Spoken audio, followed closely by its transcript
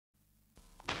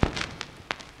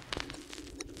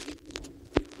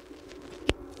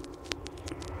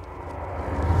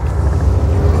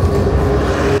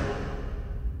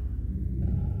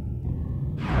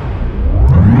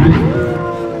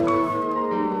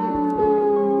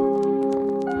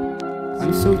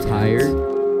I'm so tired.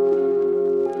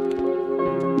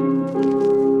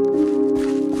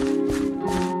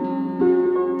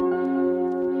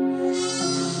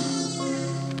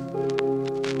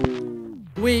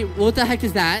 Wait, what the heck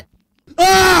is that?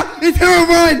 Ah! It's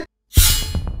Herobrine!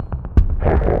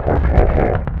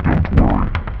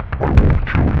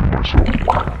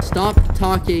 Stop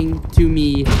talking to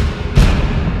me.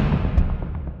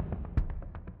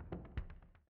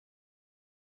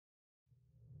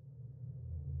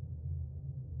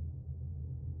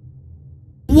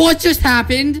 What just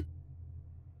happened?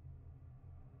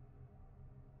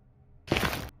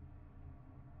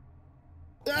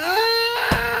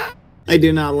 Ah! I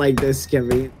do not like this,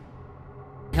 Skeppy.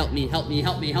 Help me, help me,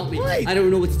 help me, help me. Wait. I don't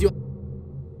know what to do.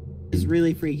 It's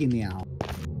really freaking me out.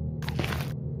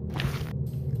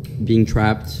 Being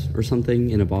trapped or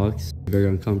something in a box. Very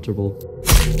uncomfortable.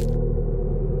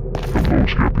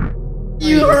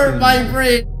 You hurt my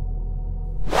brain.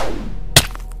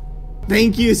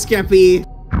 Thank you, Skeppy.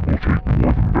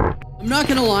 I'm not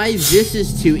gonna lie, this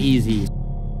is too easy.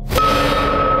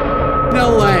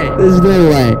 No way. There's no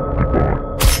way.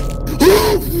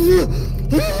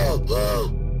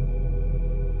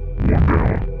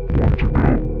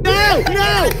 No!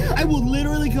 No! I will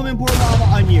literally come and pour lava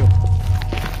on you.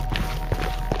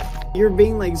 You're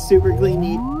being like super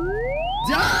clean.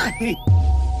 Die!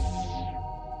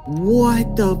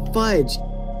 What the fudge?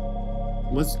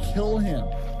 Let's kill him.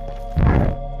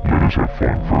 Let us have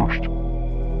fun first.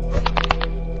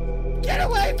 Get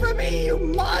away from me, you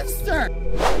monster!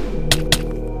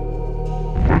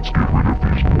 Let's get rid of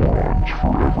these morons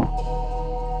forever.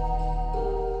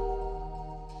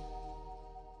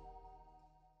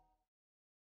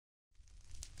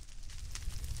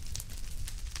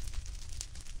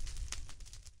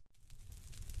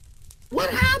 What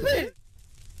happened?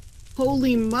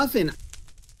 Holy muffin.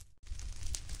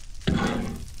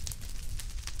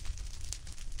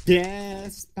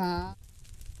 Despa.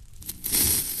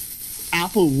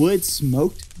 Applewood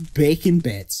smoked bacon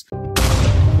bits. I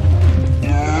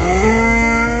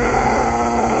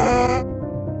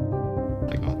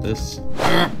got this.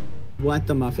 What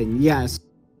the muffin? Yes.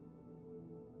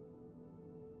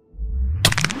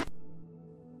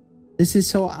 This is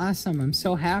so awesome. I'm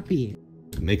so happy.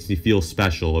 It makes me feel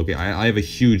special. Okay, I have a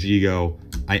huge ego.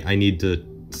 I need to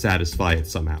satisfy it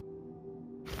somehow.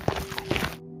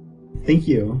 Thank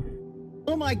you.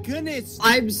 Oh my goodness.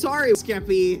 I'm sorry,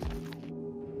 Skeppy.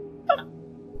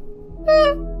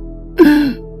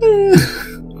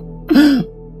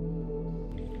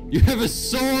 You have a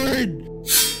sword!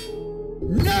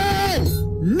 No!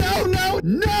 No, no,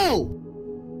 no!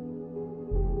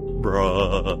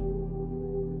 Bruh.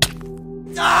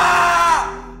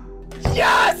 Ah!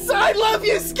 Yes! I love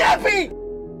you, Skeppy!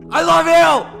 I love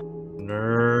you!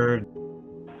 Nerd.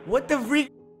 What the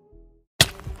freak?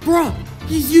 Bruh,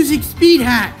 he's using speed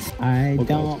hacks. I Oh,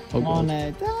 don't God.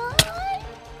 wanna die.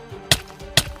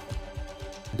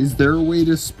 Is there a way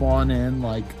to spawn in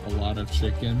like a lot of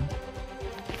chicken?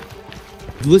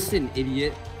 Listen,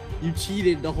 idiot. You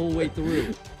cheated the whole way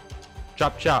through.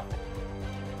 Chop chop.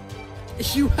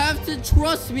 You have to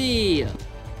trust me.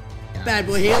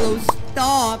 BadBoyHalo,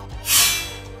 stop.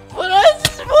 What I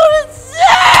just want to say!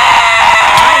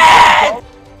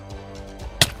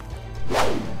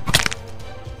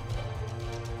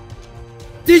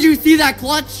 Did you see that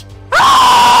clutch?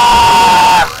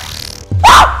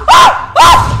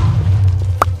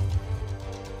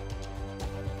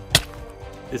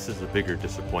 This is a bigger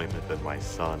disappointment than my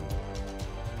son.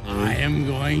 I am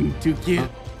going to kill.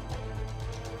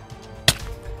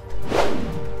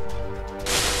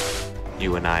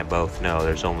 You and I both know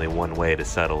there's only one way to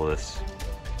settle this.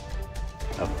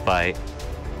 A fight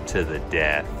to the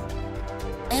death.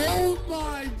 Oh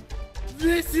my!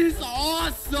 This is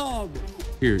awesome!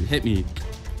 Here, hit me.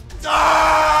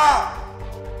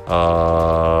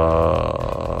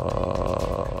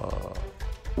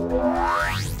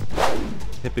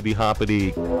 Hippity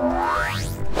hoppity.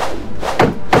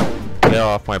 Get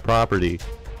off my property.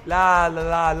 La la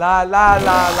la la la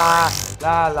la la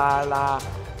la la la.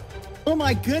 Oh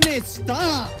my goodness,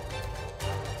 stop!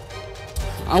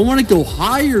 I want to go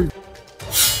higher.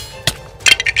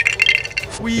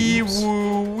 Wee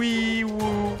woo, wee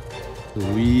woo.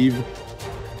 Leave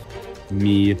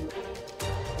me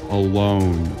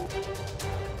alone.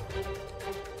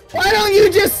 Why don't you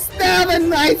just stab a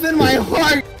knife in my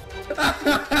heart?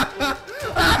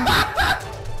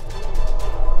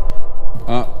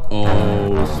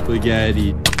 Uh-oh,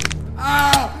 spaghetti.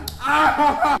 Ow!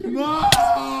 Ow! No!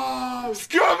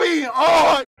 Skeppy!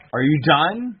 Oh! Are you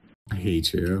done? I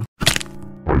hate you.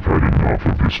 I've had enough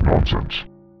of this nonsense.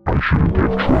 I shouldn't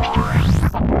have trusted even the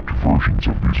corrupt versions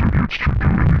of these idiots to do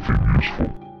anything useful.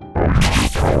 I'll use their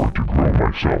power to grow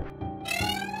myself.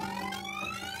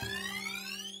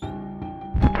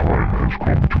 The time has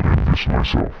come to end this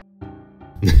myself.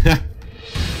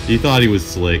 He thought he was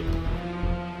slick.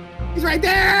 He's right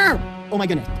there! Oh my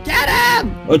goodness. Get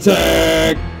him!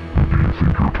 Attack! Who do you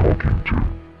think you're talking to?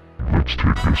 Let's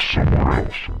take this somewhere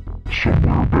else.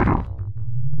 Somewhere better.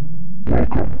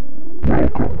 Welcome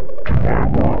to my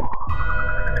world.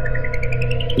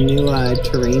 New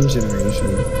terrain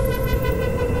generation.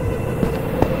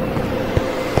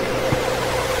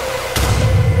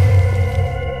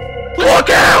 Look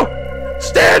out!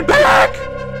 Stand back!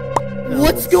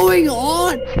 What's going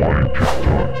on? Flying kick time.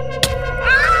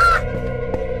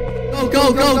 Go!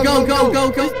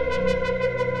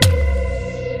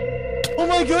 Oh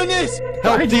my goodness!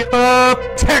 Help the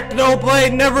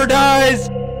Technoblade never dies!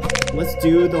 Let's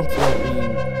do the whole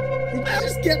thing. Did I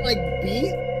just get like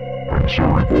beat? I'm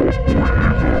sorry,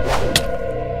 BadBoyHalo.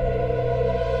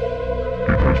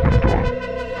 It has been done.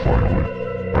 Finally,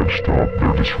 I've stopped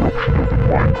their disruption of the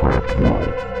Minecraft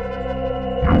world.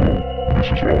 Hello, this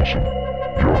is awesome.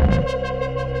 Yahoo.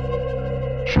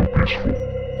 So peaceful.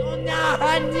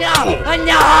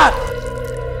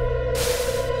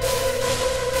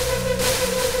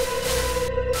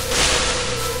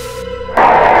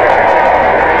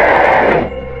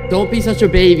 Don't be such a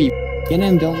baby. Get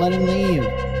him, don't let him leave. Do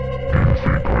you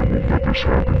think I won't let this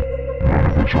happen? None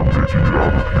of us are making it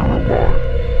out of here alive.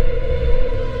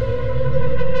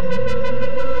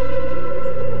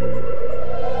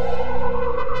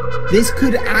 This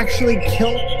could actually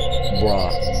kill.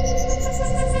 Bruh.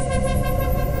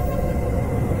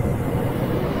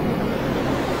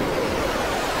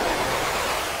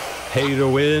 Pay to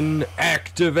win,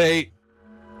 activate.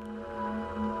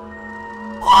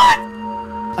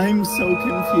 I'm so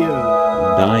confused.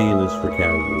 Dying is for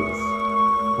cowards.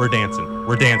 We're dancing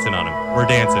on him. We're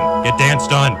dancing. Get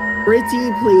danced on.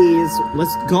 Pretty, please.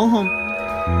 Let's go home.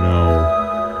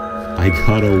 No. I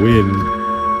gotta win.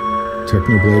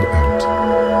 Technoblade out.